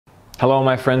Hello,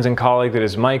 my friends and colleagues. It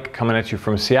is Mike coming at you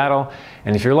from Seattle.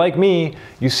 And if you're like me,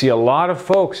 you see a lot of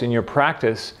folks in your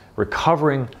practice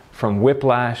recovering from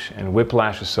whiplash and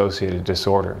whiplash-associated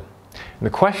disorder. And the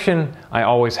question I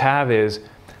always have is,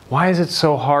 why is it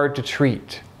so hard to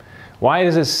treat? Why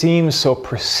does it seem so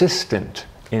persistent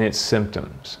in its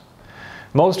symptoms?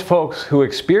 Most folks who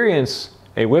experience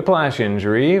a whiplash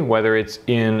injury, whether it's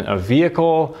in a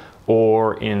vehicle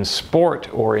or in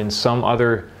sport or in some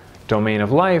other domain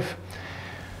of life,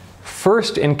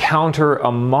 first encounter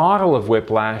a model of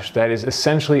whiplash that is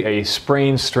essentially a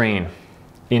sprain-strain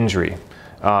injury.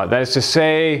 That is to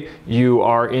say, you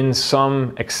are in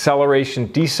some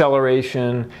acceleration,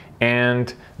 deceleration,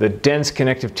 and the dense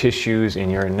connective tissues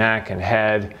in your neck and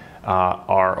head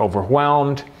are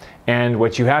overwhelmed. And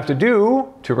what you have to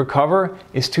do to recover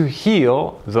is to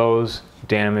heal those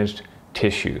damaged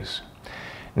tissues.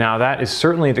 Now, that is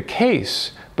certainly the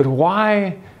case, but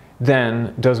why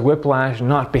then does whiplash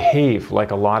not behave like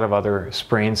a lot of other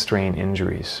sprain-strain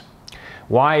injuries?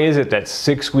 Why is it that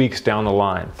 6 weeks down the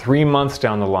line, 3 months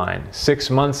down the line,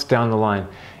 6 months down the line,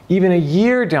 even a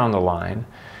year down the line,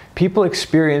 people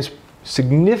experience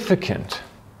significant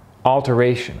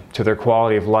alteration to their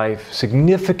quality of life,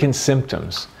 significant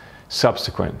symptoms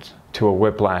subsequent to a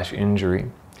whiplash injury?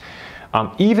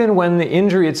 Even when the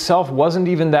injury itself wasn't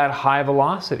even that high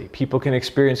velocity, people can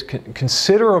experience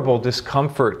considerable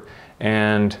discomfort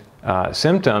and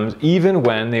symptoms even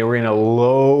when they were in a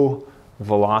low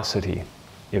velocity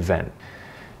event.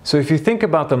 So if you think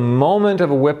about the moment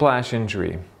of a whiplash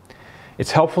injury,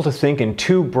 it's helpful to think in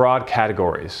two broad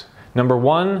categories. Number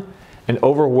one, an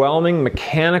overwhelming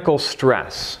mechanical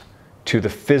stress to the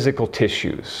physical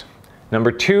tissues.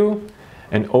 Number two,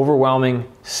 an overwhelming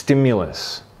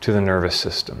stimulus to the nervous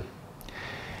system.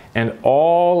 And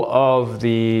all of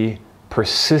the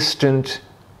persistent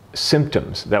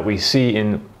symptoms that we see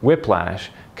in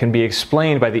whiplash can be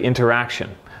explained by the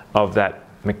interaction of that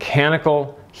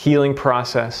mechanical healing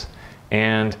process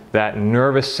and that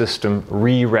nervous system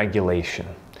re-regulation.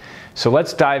 So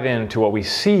let's dive into what we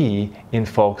see in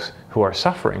folks who are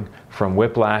suffering from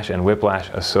whiplash and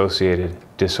whiplash-associated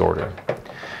disorder.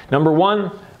 Number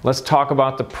one, let's talk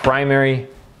about the primary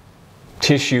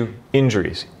tissue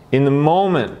injuries. In the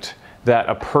moment that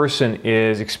a person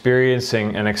is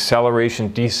experiencing an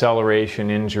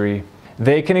acceleration-deceleration injury,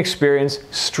 they can experience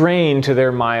strain to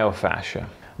their myofascia.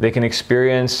 They can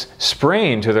experience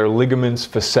sprain to their ligaments,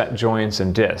 facet joints,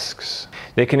 and discs.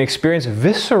 They can experience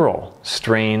visceral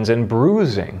strains and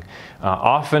bruising,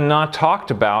 often not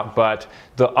talked about, but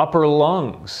the upper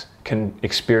lungs can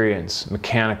experience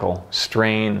mechanical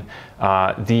strain.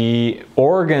 The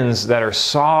organs that are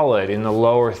solid in the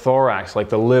lower thorax, like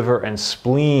the liver and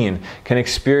spleen, can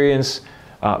experience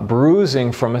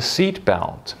bruising from a seat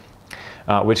belt,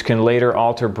 which can later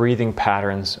alter breathing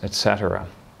patterns, etc.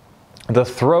 The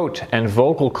throat and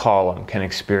vocal column can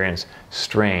experience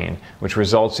strain, which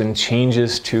results in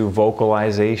changes to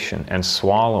vocalization and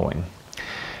swallowing.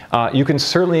 You can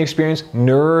certainly experience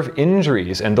nerve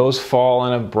injuries, and those fall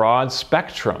on a broad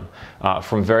spectrum,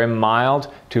 from very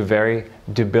mild to very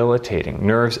debilitating.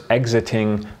 Nerves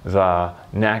exiting the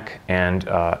neck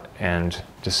and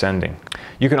descending.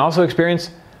 You can also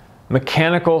experience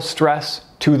mechanical stress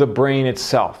to the brain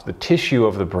itself, the tissue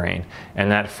of the brain,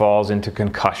 and that falls into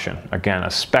concussion. Again, a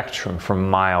spectrum from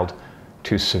mild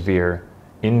to severe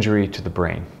injury to the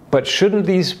brain. But shouldn't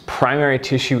these primary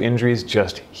tissue injuries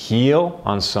just heal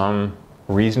on some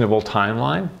reasonable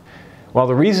timeline? Well,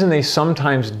 the reason they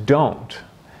sometimes don't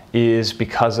is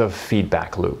because of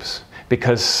feedback loops.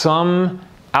 Because some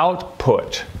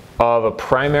output of a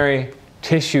primary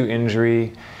tissue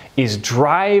injury is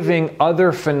driving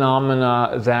other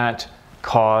phenomena that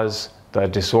cause the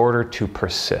disorder to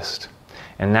persist.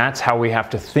 And that's how we have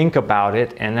to think about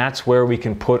it, and that's where we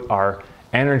can put our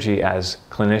energy as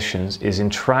clinicians, is in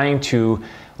trying to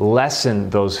lessen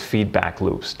those feedback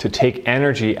loops, to take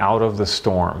energy out of the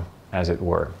storm, as it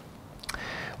were.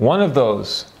 One of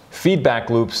those feedback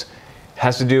loops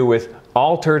has to do with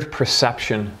altered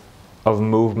perception of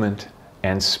movement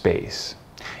and space.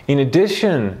 In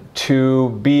addition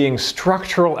to being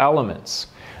structural elements,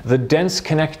 the dense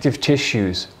connective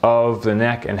tissues of the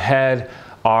neck and head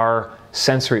are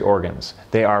sensory organs.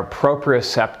 They are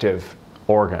proprioceptive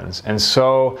organs. And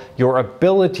so your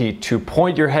ability to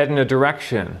point your head in a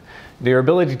direction, your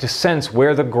ability to sense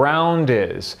where the ground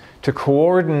is, to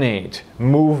coordinate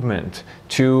movement,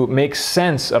 to make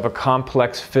sense of a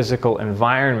complex physical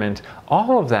environment,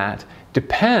 all of that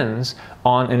depends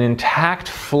on an intact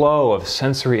flow of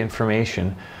sensory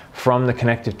information from the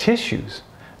connective tissues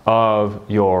of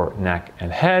your neck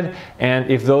and head. And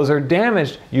if those are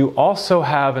damaged, you also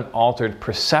have an altered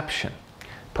perception,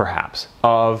 perhaps,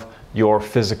 of your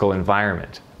physical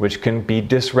environment, which can be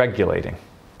dysregulating.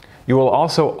 You will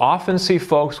also often see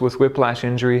folks with whiplash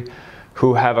injury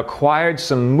who have acquired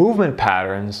some movement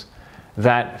patterns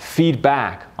that feed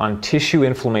back on tissue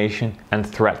inflammation and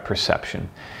threat perception.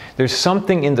 There's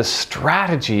something in the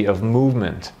strategy of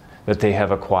movement that they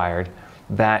have acquired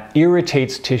that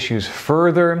irritates tissues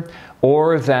further,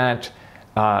 or that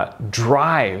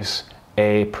drives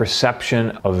a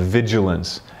perception of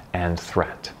vigilance and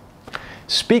threat.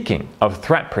 Speaking of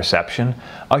threat perception,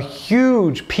 a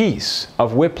huge piece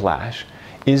of whiplash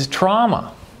is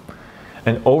trauma,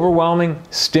 an overwhelming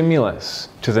stimulus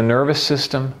to the nervous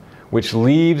system which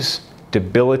leaves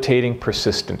debilitating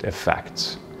persistent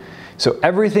effects. So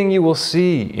everything you will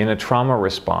see in a trauma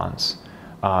response,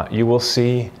 you will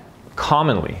see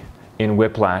commonly in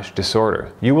whiplash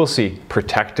disorder. You will see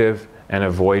protective and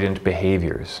avoidant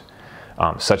behaviors,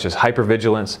 such as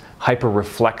hypervigilance,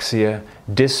 hyperreflexia,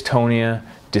 dystonia,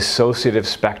 dissociative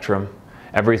spectrum,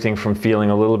 everything from feeling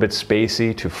a little bit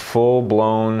spacey to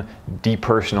full-blown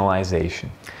depersonalization.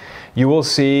 You will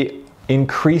see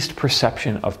increased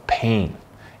perception of pain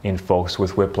in folks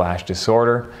with whiplash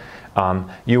disorder.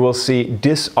 You will see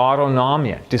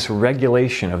dysautonomia,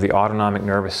 dysregulation of the autonomic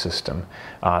nervous system.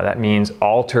 That means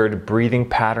altered breathing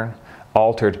pattern,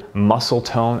 altered muscle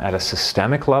tone at a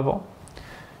systemic level.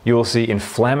 You will see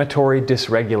inflammatory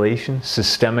dysregulation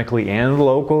systemically and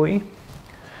locally.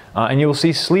 And you will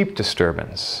see sleep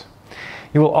disturbance.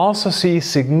 You will also see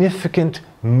significant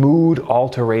mood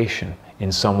alteration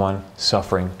in someone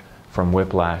suffering from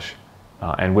whiplash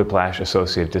and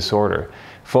whiplash-associated disorder.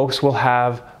 Folks will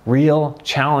have real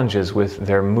challenges with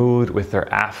their mood, with their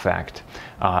affect,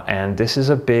 and this is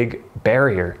a big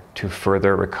barrier to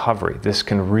further recovery. This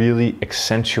can really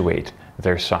accentuate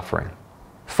their suffering.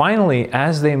 Finally,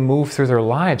 as they move through their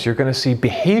lives, you're going to see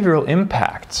behavioral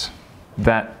impacts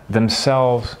that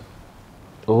themselves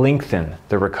lengthen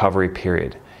the recovery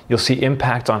period. You'll see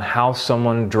impact on how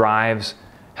someone drives,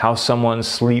 how someone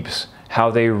sleeps, how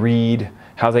they read,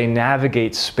 how they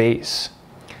navigate space,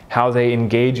 how they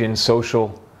engage in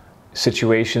social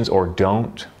situations or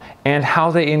don't, and how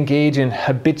they engage in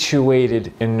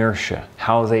habituated inertia,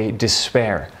 how they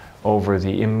despair over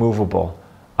the immovable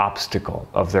obstacle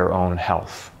of their own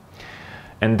health.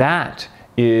 And that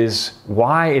is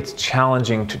why it's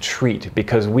challenging to treat,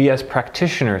 because we as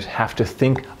practitioners have to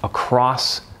think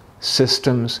across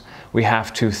systems, we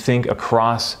have to think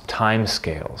across time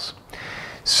scales.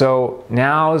 So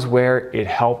now is where it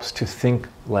helps to think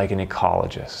like an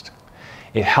ecologist.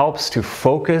 It helps to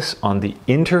focus on the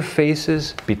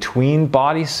interfaces between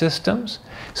body systems.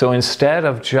 So instead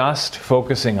of just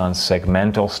focusing on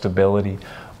segmental stability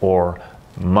or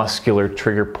muscular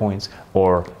trigger points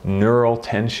or neural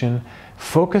tension,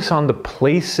 focus on the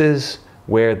places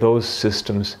where those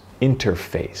systems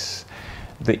interface.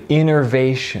 The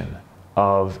innervation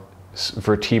of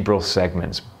vertebral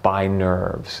segments by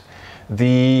nerves,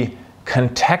 the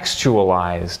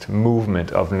contextualized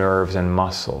movement of nerves and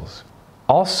muscles.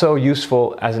 Also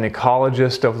useful as an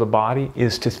ecologist of the body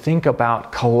is to think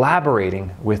about collaborating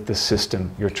with the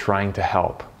system you're trying to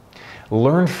help.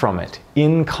 Learn from it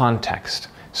in context.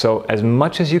 So as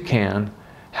much as you can,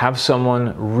 have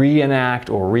someone reenact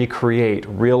or recreate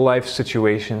real-life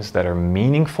situations that are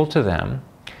meaningful to them,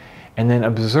 and then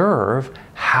observe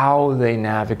how they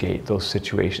navigate those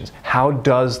situations. How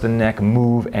does the neck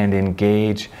move and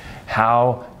engage?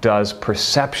 How does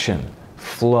perception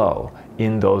flow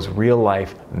in those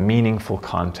real-life, meaningful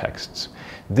contexts?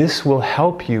 This will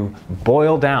help you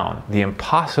boil down the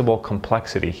impossible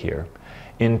complexity here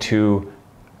into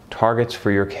targets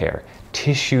for your care,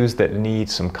 tissues that need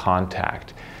some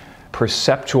contact,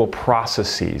 perceptual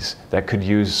processes that could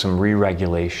use some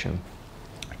re-regulation,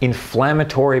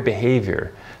 inflammatory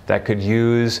behavior that could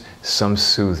use some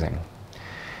soothing.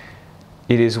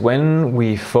 It is when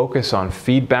we focus on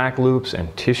feedback loops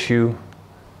and tissue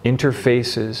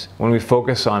interfaces, when we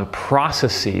focus on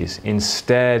processes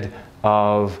instead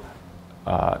of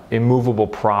immovable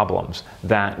problems,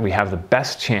 that we have the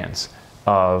best chance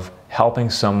of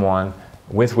helping someone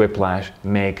with whiplash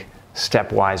make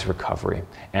stepwise recovery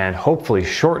and hopefully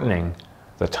shortening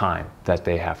the time that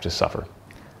they have to suffer.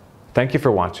 Thank you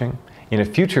for watching. In a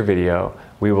future video,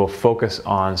 we will focus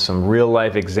on some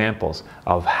real-life examples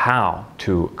of how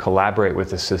to collaborate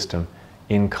with the system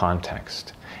in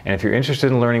context. And if you're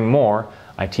interested in learning more,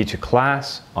 I teach a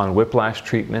class on whiplash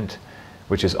treatment,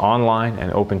 which is online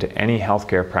and open to any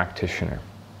healthcare practitioner.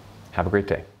 Have a great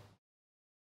day.